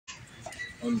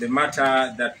on the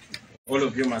matter that all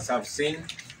of you must have seen,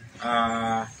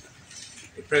 a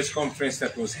press conference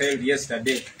that was held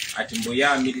yesterday at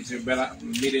Mboya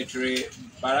military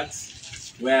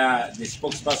barracks, where the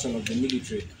spokesperson of the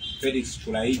military, Felix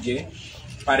Kulaije,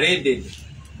 paraded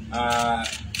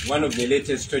one of the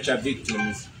latest torture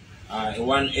victims,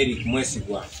 one Eric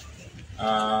Mwesigwa,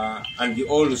 and you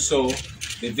all saw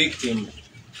the victim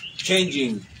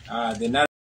changing the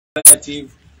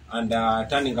narrative and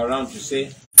turning around to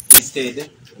say, instead,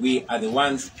 we are the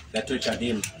ones that tortured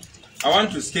him. I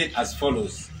want to state as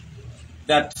follows,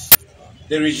 that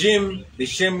the regime, the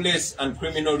shameless and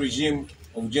criminal regime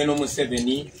of General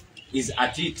Museveni is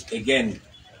at it again.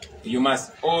 You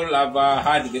must all have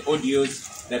heard the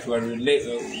audios that were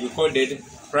recorded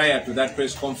prior to that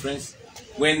press conference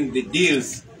when the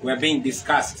deals were being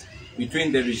discussed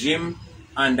between the regime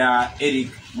and Eric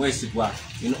Mwesigwa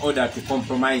in order to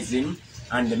compromise him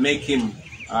and make him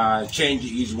change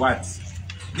his words.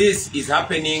 This is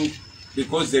happening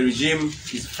because the regime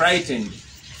is frightened,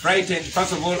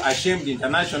 first of all, ashamed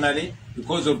internationally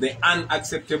because of the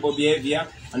unacceptable behavior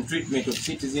and treatment of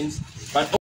citizens,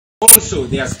 but also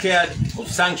they are scared of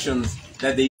sanctions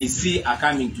that they see are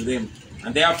coming to them,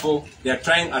 and therefore they are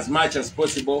trying as much as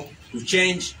possible to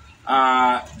change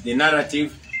the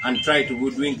narrative and try to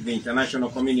hoodwink the international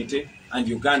community and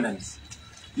Ugandans.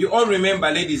 You all remember,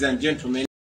 ladies and gentlemen,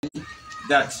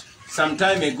 that some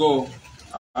time ago,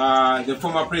 the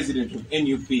former president of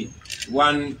NUP,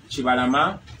 One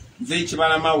Chibalama, Zay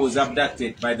Chibalama, was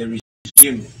abducted by the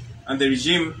regime, and the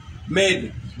regime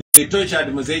they tortured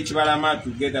Mzee Chibalama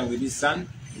together with his son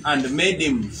and made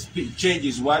him change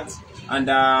his words and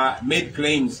made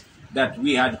claims that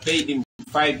we had paid him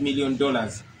 $5 million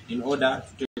in order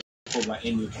to take over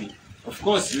NUP. Of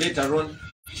course, later on,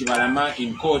 Chibalama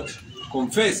in court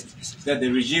confessed that the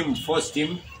regime forced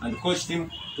him and coached him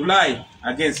to lie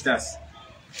against us.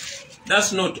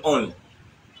 That's not all.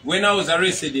 When I was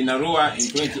arrested in Arua in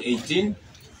 2018,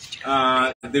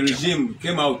 the regime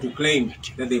came out to claim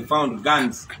that they found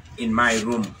guns in my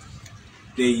room.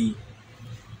 They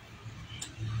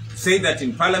say that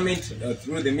in Parliament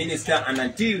through the minister, and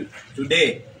until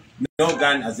today, no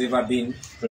gun has ever been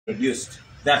produced.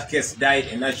 That case died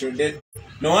a natural death.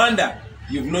 No wonder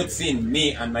you've not seen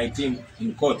me and my team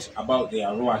in court about the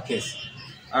Arua case.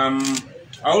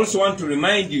 I also want to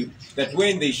remind you that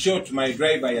when they shot my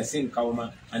driver Yasin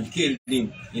Kauma and killed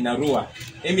him in Arua,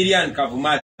 Emilian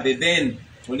Kavuma, the then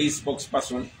police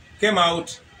spokesperson, came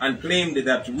out and claimed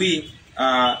that we,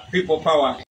 People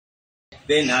Power,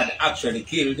 then had actually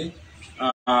killed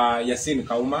Yasin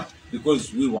Kauma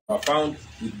because we were found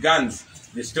with guns.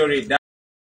 The story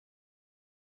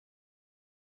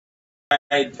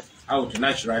died out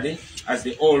naturally, as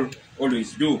they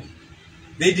always do.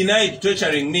 They denied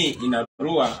torturing me in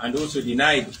Arua and also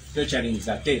denied torturing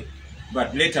Zake.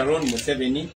 But later on,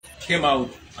 Museveni came out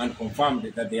and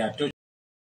confirmed that they had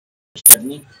tortured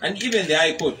me. And even the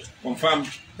High Court confirmed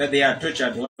that they had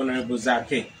tortured Honorable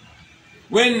Zake.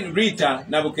 When Rita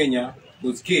Nabukenya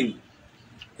was killed,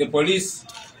 the police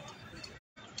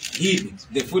hid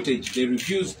the footage. They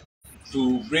refused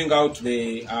to bring out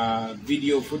the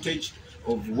video footage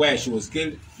of where she was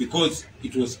killed because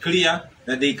it was clear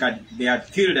that they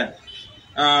had killed her.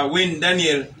 When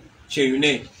Daniel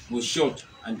Cheyune was shot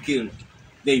and killed,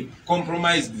 they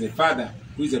compromised the father,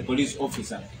 who is a police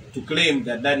officer, to claim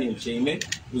that Daniel Cheyune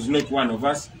was not one of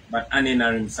us, but an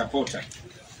NRM supporter.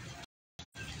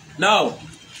 Now,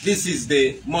 this is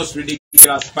the most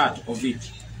ridiculous part of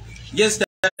it.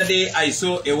 Yesterday, I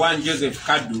a one Joseph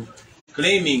Kadu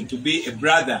claiming to be a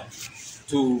brother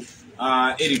to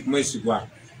Eric Mwesigwa.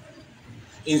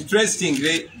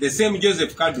 Interestingly, the same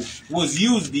Joseph Kadu was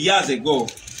used years ago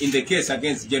in the case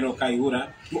against General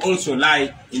Kayihura to also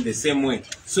lie in the same way.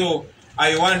 So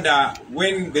I wonder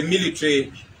when the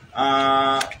military,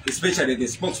 especially the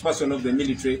spokesperson of the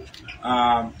military,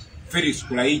 Felix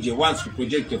Kulaije, wants to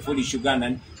project a foolish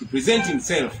Ugandan to present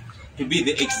himself to be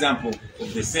the example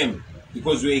of the same,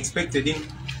 because we expected him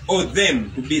or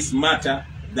them to be smarter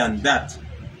than that.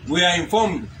 We are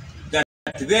informed that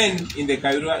then in the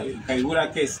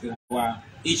Kayihura case, they were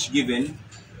each given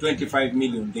 25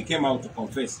 million. They came out to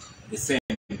confess the same.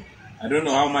 I don't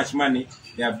know how much money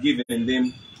they have given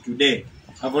them today.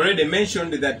 I've already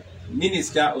mentioned that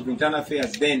Minister of Internal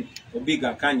Affairs then,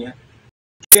 Obiga Kanya,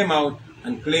 came out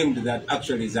and claimed that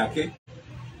actually Zake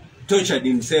tortured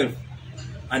himself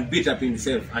and beat up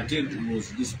himself until it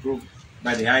was disproved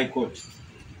by the High Court.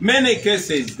 Many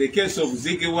cases, the case of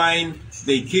H.E Wine,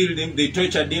 they killed him, they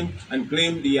tortured him and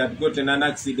claimed he had gotten an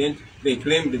accident. They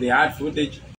claimed they had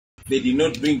footage. They did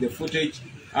not bring the footage.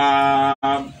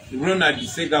 Ronald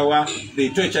Segawa, they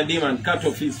tortured him and cut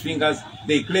off his fingers.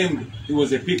 They claimed he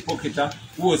was a pickpocketer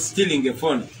who was stealing a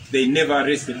phone. They never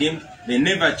arrested him. They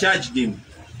never charged him.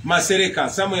 Masereka,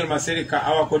 Samuel Masereka,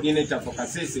 our coordinator for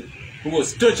Kasese, who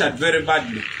was tortured very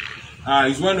badly,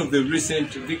 is one of the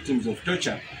recent victims of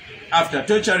torture. After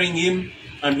torturing him,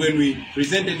 and when we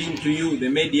presented him to you, the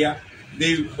media,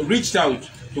 they reached out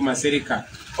to Masereka,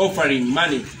 offering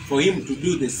money for him to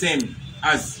do the same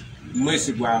as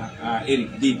Mwesigwa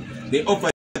Eric did. They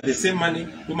offered the same money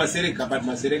to Masereka, but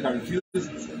Masereka refused.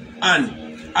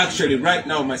 And actually, right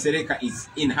now, Masereka is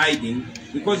in hiding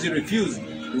because he refused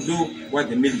to do what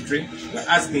the military were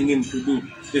asking him to do.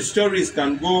 The stories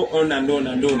can go on and on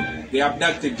and on. They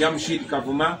abducted Jamshid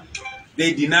Kavuma.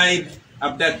 They denied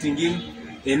abducting him.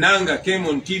 Enanga came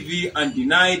on TV and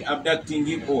denied abducting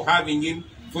him or having him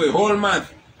for a whole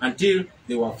month until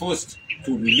they were forced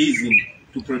to release him,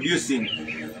 to produce him.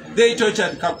 They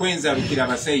tortured Kakwenza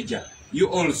Rukirabaseja. You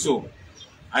also.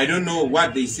 I don't know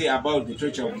what they say about the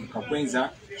torture of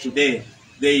Kakwenza today.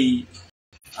 They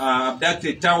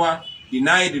abducted Tawa,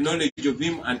 denied knowledge of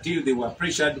him until they were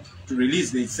pressured to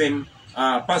release the same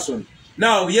person.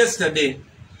 Now, yesterday,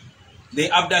 they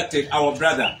abducted our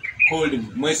brother called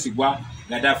Mwesigwa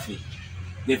Gaddafi.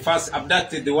 They first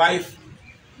abducted the wife,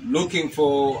 looking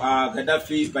for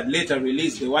Gaddafi, but later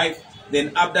released the wife.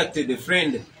 Then abducted the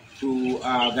friend to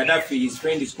Gaddafi. His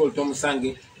friend is called Tom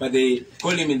Sange, but they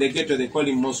call him in the ghetto, they call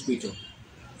him Mosquito.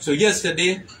 So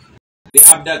yesterday, they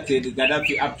abducted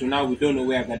Gaddafi. Up to now, we don't know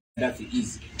where Gaddafi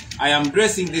is. I am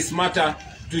addressing this matter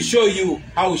to show you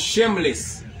how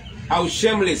shameless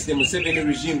the Museveni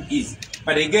regime is.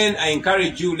 But again, I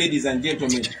encourage you, ladies and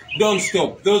gentlemen, don't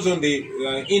stop. Those on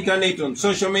the internet, on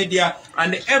social media,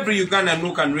 and every Ugandan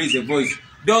who can raise a voice,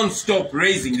 don't stop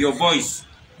raising your voice.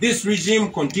 This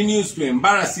regime continues to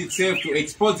embarrass itself, to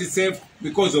expose itself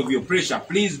because of your pressure.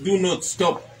 Please do not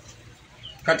stop.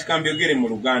 Katika mbyogere mu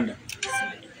Luganda.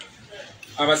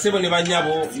 Abasebo ne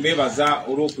banyabo mbebaza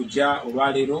olw'okujja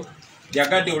olwaleero.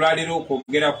 Yagadde olwaleero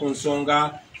okwogera ku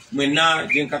nsonga mwenna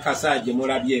gye nkakasa gye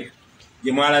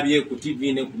mwalabye ku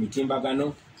TV ne ku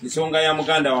mitimbagano. Ensonga ya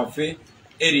muganda waffe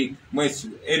Eric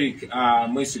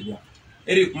Mwesigwa.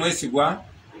 Eric Mwesigwa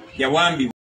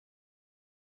yawambibwa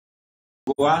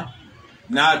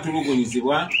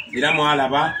n'atulugunyizibwa era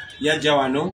mwalaba yajja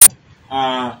wano.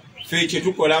 Ffe kye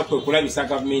tukola kwe kulabisa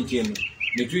gavumenti eno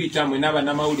ne tuyita mwe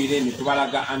n'abannamawulire ne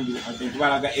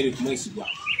tubalaga Eric Mwesigwa.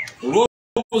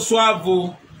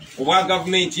 Olw'obuswavu obwa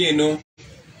gavumenti eno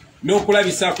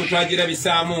n'okulabisa kwe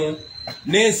twagirabisaamu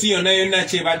n'ensi yonna yonna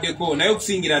kyebaddeko, naye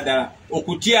okusingira ddala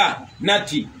okutya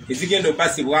nati ezigenda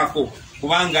obbasibwako,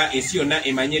 kubanga ensi yonna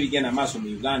emanye ebigenda maaso mu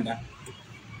Uganda.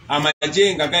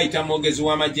 Amagye nga gayita mwogezi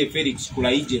w'amagye Felix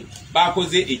Kulaije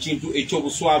bakoze ekintu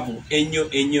eky'obuswavu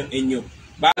ennyo.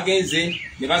 Bagenze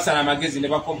ne basala amagezi ne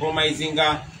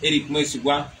bakompromisinga Eric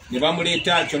Mwesigwa, ne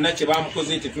bamuleeta kyonna kye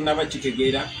bamukoze tetunaba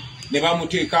kitegeera, ne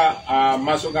bamuteeka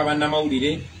maaso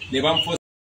g'abannamawulire, ne bamufosinga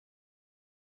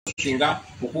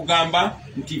okugamba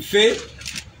nti ffe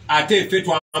ate ffe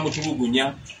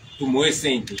twamutulugunya tumuwe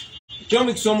ssente.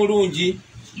 Eky'omukisa omulungi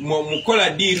mukola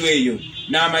diiru eyo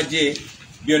n'amagye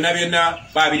byonna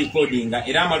babirikodinga,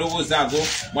 era amaloboozi ago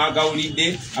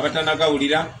mwagawulidde,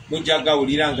 abatanagawulira mujja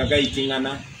gawulira nga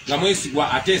gayitingana, nga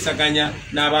Mwesigwa ateesaganya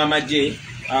n'abamagye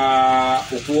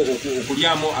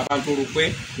okulyamu abantu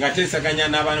olukwe, ng'ateesaganya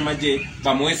n'abamagye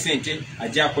bamuwe ssente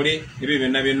ajja akole ebyo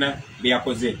byonna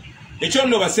byeyakoze. Ekyo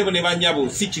nno basebo ne bannyabo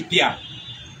si kipya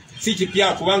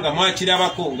kubanga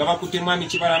mwakirabako nga bakutte Mwami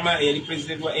Kibalama eyali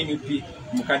pulezidenti wa NUP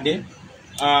mukadde,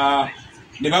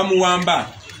 ne bamuwamba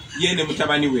ye ne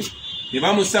mutabani we, ne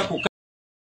bamussa ku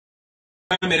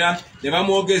kamera ne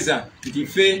bamwogeza nti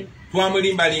ffe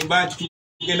twamulimbalimba nti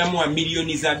tugenda muwa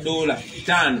miliyoni za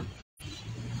 $5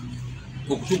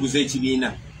 okutuguza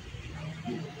ekibiina.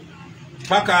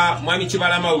 Paka Mwami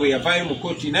Kibalama we yavaayo mu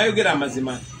kooti n'ayogera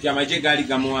amazima nti amagye gaali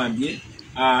gamuwambye,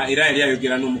 era yali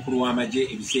ayogera n'omukulu w'amagye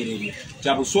ebiseera ebyo.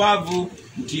 Kya buswavu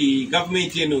nti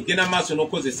gavumenti eno genda maaso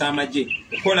n'okukozesa amagye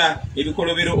okukola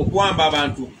ebikolobero okuwamba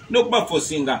abantu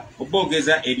n'okubafosinga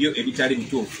okuboogeza ebyo ebitali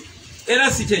bituufu.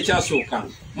 Era si kyekyasooka,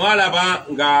 mwalaba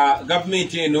nga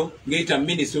gavumenti eno ng'eyita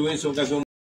minisitule w'ensonga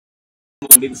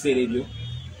z'omunda ebiseera ebyo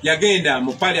yagenda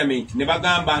mu parliament ne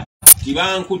bagamba nti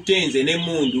bankutte nze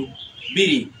n'emmundu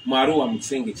 2 mu Arua mu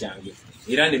kisenge kyange,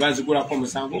 era ne bazigulako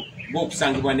omusango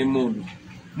gw'okusangibwa n'emmundu.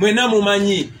 Mwena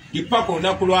mumanyi ipako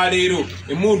olunaku lwaleero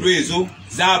emmundu ezo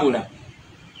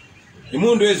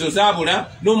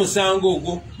zaabula n'omusango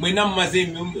ogwo mwena mumaze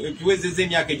tuwezezza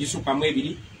emyaka egisukka mu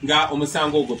 2 nga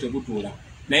omusango ogwo tegutuula.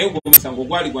 Naye ogwo omusango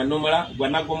gwali gwa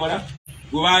Nagomola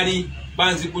gwali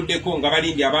banziguddeko nga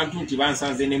balindi abantu nti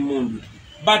bansanze n'emmundu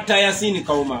batta Yasini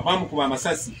Kawuma bamukuba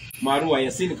amasasi mu Arua.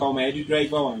 Yasini Kawuma yali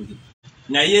driver wange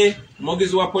naye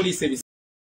omwogezi wa poliisi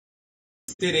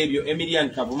ebiseera ebyo Emilian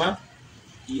Kavuma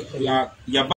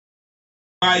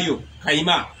yavaayo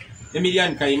Kayima.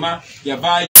 Emilian Kayima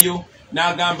yavaayo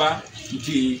n'agamba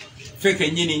nti ffe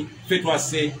kennyini ffe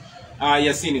twasse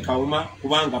Yasini Kawuma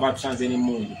kubanga batusanze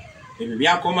n'emmundu. Ebyo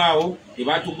byakomaawo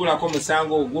tebatugulako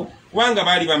musango ogwo kubanga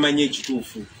baali bamanye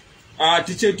ekituufu.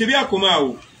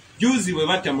 Tebyakomaawo juzi bwe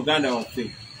batta muganda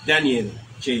waffe Daniel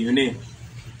Cheyune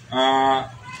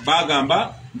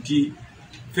bagamba nti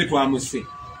ffe twamusse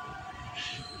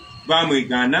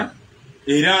bamwegaana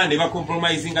era ne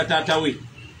bakompromisinga taata we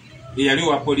eyali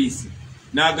wa poliisi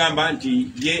n'agamba nti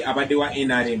ye abadde wa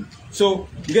NRM. So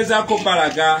ngezaako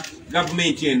balaga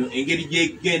gavumenti eno engeri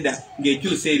gyegenda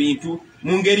ng'ekyusa ebintu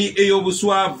mu ngeri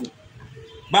ey'obuswavu.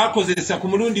 Bakozesa ku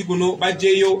mulundi guno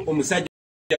baggyeyo omusajja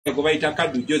gwe bayita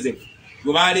Kaddu Joseph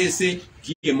gwe baleese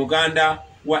ye muganda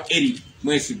wa Eric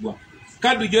Mwesigwa.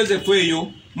 Kaddu Joseph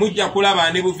eyo mujja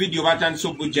kulaba ne bu video batandise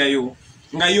okugjayo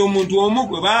nga y'omuntu omu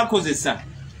gwe bakozesa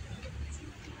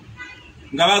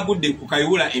nga bagudde ku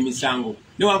kayula emisango.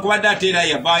 Newankubadde ate era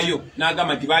yavaayo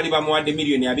n'agamba nti baali bamuwadde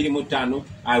 $25,000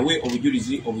 awe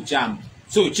obujulizi obukyamu.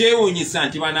 So kyewuunyisa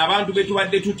nti bano abantu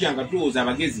betubadde tutya nga tulowooza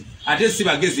abagezi ate si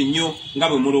bagezi nnyo nga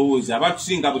bwe mulowooza.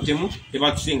 Abatusinga butemu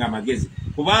tebatusinga amagezi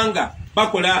kubanga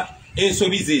bakola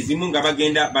ensobi ze ezimu nga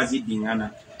bagenda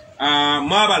baziddingana.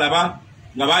 Mwabalaba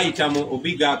nga bayitamu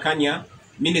Obiga Kanya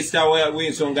minisita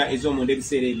w'ensonga ez'omunda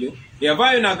ebiseera ebyo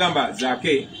yavaayo n'agamba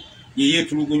Zaake ye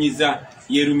yeetulugunyiza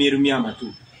yerumyerumya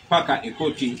amatu paka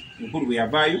ekooti enkulu bwe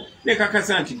yavaayo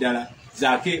nekakasa nti ddala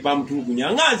Zaake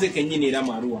bamutulugunya nga nze kennyini era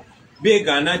mu Arua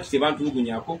beegaana nti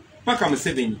tebantulugunyako paka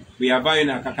Museveni bwe yavaayo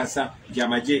n'akakasa nti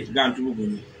amagye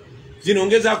gantulugunye. Zino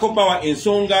ngezaako bawa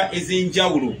ensonga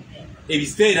ez'enjawulo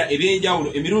ebiseera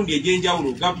eby'enjawulo emirundi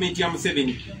egy'enjawulo gavumenti ya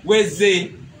Museveni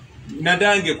weze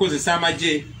nadange ekozesa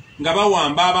amagye nga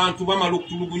bawamba abantu bamala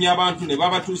okutulugunya abantu ne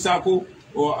babatuusaako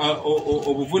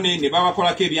obuvune ne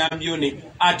babakolako ebyambyone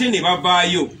ate ne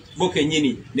bavaayo bo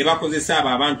kennyini ne bakozesa abo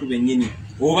abantu bennyini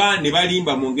oba ne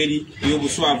balimba mu ngeri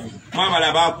ey'obuswavu.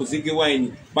 Mwabalaba ku Ziggy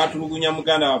Wine batulugunya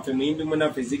muganda waffe muyimbi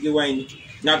munaffe Ziggy Wine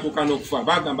n'atuuka n'okufa.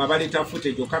 Bagamba baleeta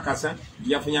footage okakasa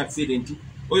nti yafunye accident.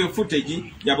 Oyo footage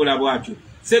yabula bwatyo.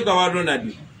 Ssegawa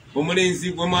Ronald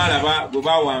omulenzi gwe mwalaba gwe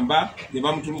bawamba ne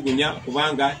bamutulugunya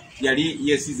kubanga yali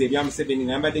yesize ebya Museveni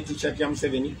nga yambadde t-shirt ya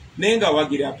Museveni naye nga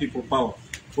wagira people power.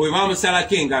 Oyo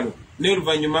bamusalako engalo ne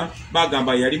oluvannyuma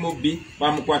bagamba yali mubbi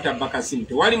bamukwata bakasimu.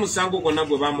 Tewali musango gwonna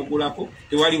gwe bamugulako,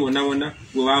 tewali wonna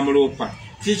gwe bamuloopa.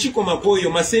 Kikikoma kwoyo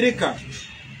Masereka,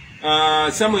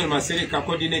 Samuel Masereka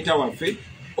coordinator waffe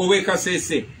ow'e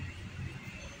Kasese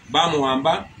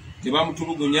bamuwamba ne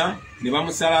bamutulugunya ne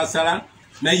bamusalaasala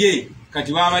naye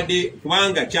kati babadde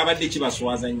kubanga kyabadde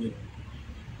kibaswaza nnyo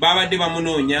babadde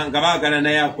bamunoonya nga baagala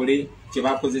naye akole kye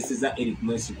bakozeseza Eric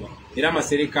Mwesigwa. Era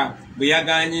Masereka bwe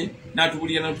yaganye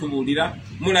n'atubuulira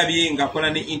mulabye ng'akola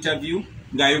ne interview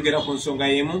ng'ayogera ku nsonga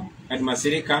y'emu. Kati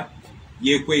Masereka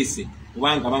yeekwese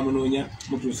kubanga bamunoonya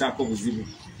mutuusaako buzibu.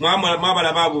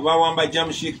 Mwabalaba abo bawamba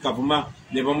Jamshid Kavuma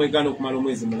ne bamwegaana okumala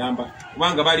omwezi mulamba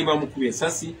kubanga baali bamukubye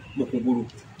essasi mu kugulu.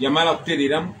 Yamala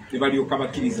kutereeramu ne balyoka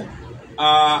bakkiriza.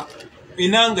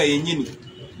 Enanga yennyini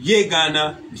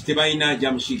yeegaana nti tebalina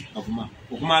Jamshid Kavuma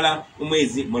okumala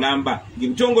omwezi mulamba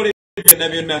ng'ebitongole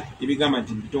byonna ebigamba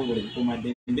nti ebitongole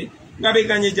bikuumaddembe nga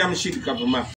beeganye Jamshid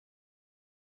Kavuma.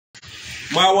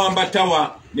 Mwawamba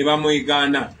Tawa ne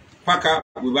bamwegaana paka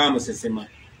bwe bamusesema.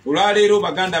 Olwaleero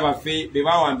baganda baffe be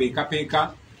bawamba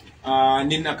ekapeeka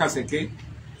ne Nakaseke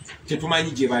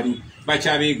tetumanyi gye bali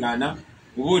bakyabeegaana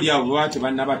oboolyawo bwe baba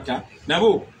tebannabatta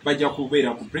nabo bajja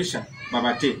kubeera ku pressure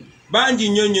babate. Bangi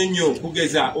nnyo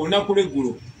kugeza olunaku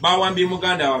lw'eggulo bawambye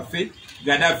muganda waffe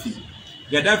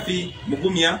Gaddafi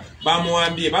Mugumya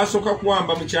bamuwambye basooka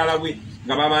kuwamba mukyala we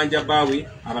nga babanja bbaawe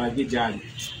abalage gyali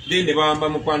ne bawamba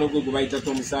mukwano gwe gwe bayita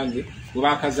Tomusange gwe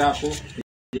bakazaako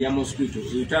ya mosquito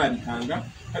etalabikanga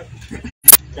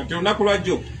kati olunaku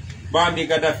lwajjo bawambye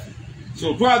Gaddafi.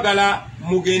 So twagala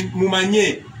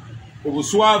mumanye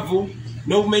obuswavu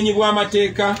n'obumenyi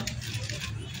bw'amateeka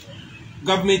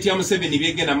gavumenti ya Museveni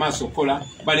byegenda maaso kola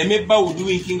baleme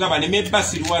bawuduwinkinga baleme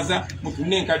basirwaza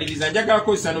mutunne enkaliriza. Njagala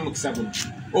kozesa n'omukisa guno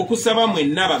okusaba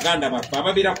mwenna baganda baffe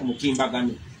ababeera ku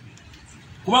mutimbagano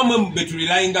kuba mwe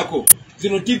betulilayingako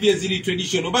zino TV eziri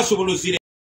traditional basobola oziremesa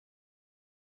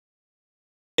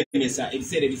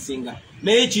ebiseera ebisinga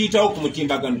naye kiyitawo ku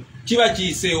mutimbagano kiba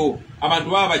kiyiseewo abantu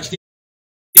baba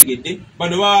bakitegedde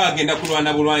bano baba bagenda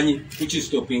kulwana bulwanyi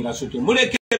tukistopinga soto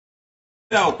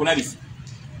mulekerawo kulabisa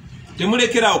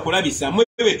temulekera okulabisa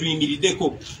mwebe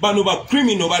tuyimiriddeko bano ba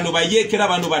criminal bano bayekera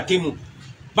bano batemu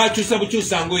bakyusa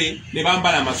bukyusa ngoye ne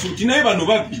bambala amasuuti naye bano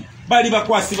babbi bali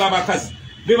bakwasi b'abakazi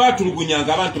be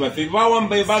batulugunyanga abantu baffe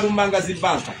bawamba balumbanga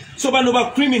zibbanka so bano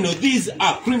ba criminal these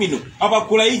are criminal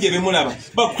abakulayije bemulaba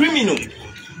ba criminal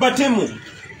batemu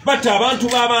bata abantu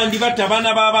babandi bata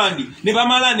bana babandi ne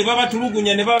bamala ne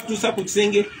babatulugunya ne babatuusa ku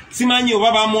kisenge simanyi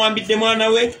oba bamuwambidde mwana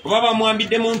we oba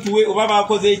bamuwambidde muntu we oba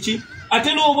bakoze eki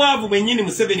ate n'obwavu bwennyini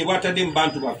Museveni bwatadde mu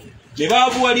bantu baffe ne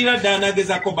babuwalira ddala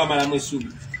nagezako bamalamu essuubi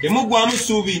temugwamu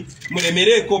ssuubi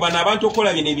mulemereeko bano abantu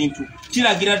okola bino ebintu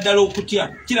kiragira ddala okutya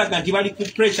kiraga nti bali ku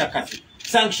pressure kati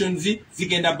sanctions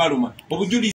zigenda baluma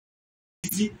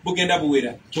obujulizi bugenda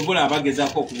buwera kyobola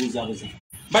abagezaako okubuuzaabuza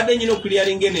badde nyina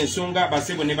okuliyalinga eno ensonga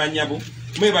basebo ne banyabo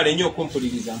mwebale nnyo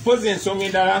okumpuliriza mpozi ensonga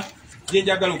endala gye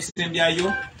njagala okusembyayo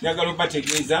njagala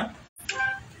obategeeza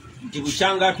nti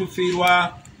bukyanga tufiirwa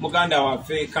muganda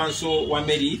waffe kanso wa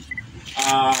Mary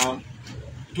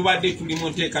tubadde tuli mu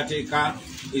nteekateeka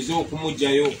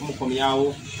ez'okumugjayo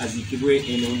okumukomyawo aziikibwe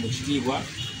eno mu kitiibwa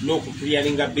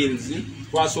n'okukliyaringa bills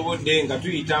twasobodde nga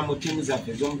tuyita mu ttiimu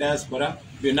zaffe ez'omu diaspora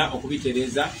byonna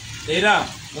okubitereeza era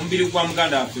omubiri gwa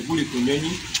muganda waffe guli ku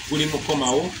nnyonyi guli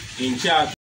mukomawo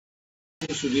enkya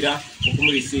tusuubira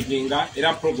okumurisiivinga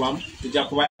era program tujja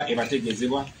kuba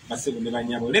ebategeezebwa basebo ne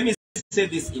banyabo. Let me say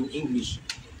this in English.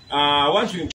 I want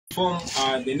to inform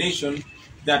the nation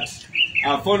that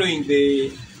following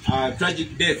the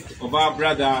tragic death of our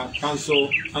brother Council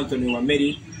Anthony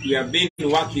Wameri, we have been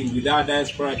working with our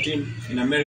diaspora team in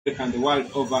America and the world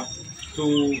over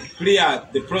to clear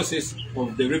the process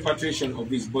of the repatriation of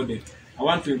his body. I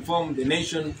want to inform the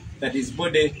nation that his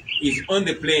body is on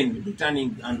the plane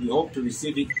returning and we hope to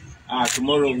receive it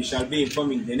tomorrow. We shall be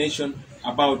informing the nation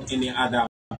about any other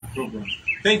program.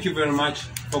 Thank you very much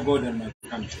for God and my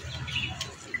country.